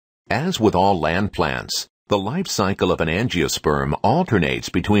As with all land plants, the life cycle of an angiosperm alternates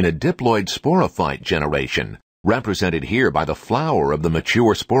between a diploid sporophyte generation, represented here by the flower of the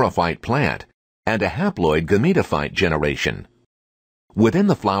mature sporophyte plant, and a haploid gametophyte generation. Within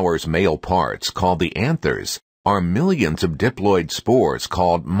the flower's male parts, called the anthers, are millions of diploid spores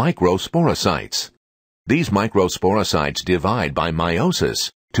called microsporocytes. These microsporocytes divide by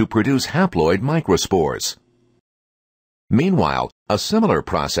meiosis to produce haploid microspores. Meanwhile, a similar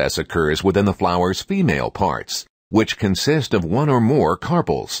process occurs within the flower's female parts, which consist of one or more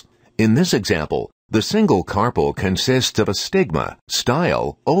carpels. In this example, the single carpel consists of a stigma,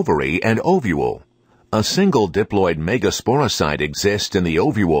 style, ovary, and ovule. A single diploid megasporocyte exists in the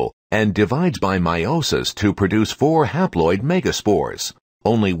ovule and divides by meiosis to produce 4 haploid megaspores,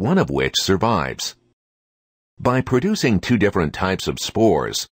 only one of which survives. By producing 2 different types of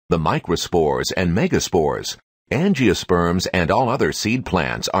spores, the microspores and megaspores, angiosperms and all other seed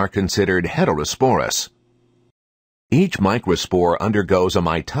plants are considered heterosporous. Each microspore undergoes a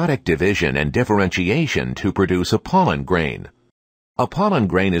mitotic division and differentiation to produce a pollen grain. A pollen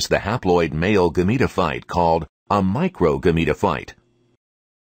grain is the haploid male gametophyte called a microgametophyte.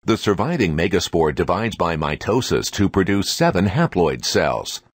 The surviving megaspore divides by mitosis to produce 7 haploid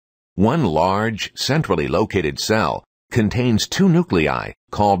cells. One large, centrally located cell contains 2 nuclei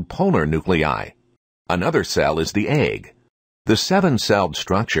called polar nuclei. Another cell is the egg. The 7-celled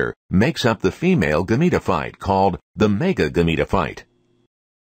structure makes up the female gametophyte called the megagametophyte.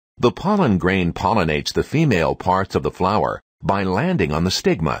 The pollen grain pollinates the female parts of the flower by landing on the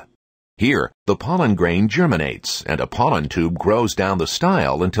stigma. Here, the pollen grain germinates and a pollen tube grows down the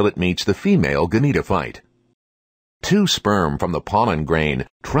style until it meets the female gametophyte. 2 sperm from the pollen grain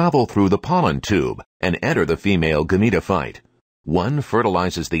travel through the pollen tube and enter the female gametophyte. One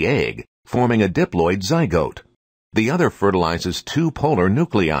fertilizes the egg, forming a diploid zygote. The other fertilizes 2 polar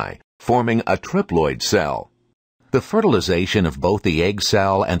nuclei, forming a triploid cell. The fertilization of both the egg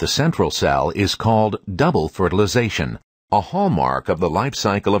cell and the central cell is called double fertilization, a hallmark of the life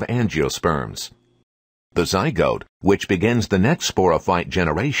cycle of angiosperms. The zygote, which begins the next sporophyte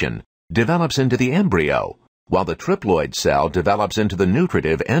generation, develops into the embryo, while the triploid cell develops into the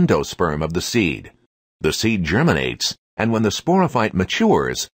nutritive endosperm of the seed. The seed germinates, and when the sporophyte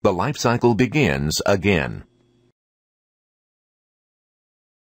matures, the life cycle begins again.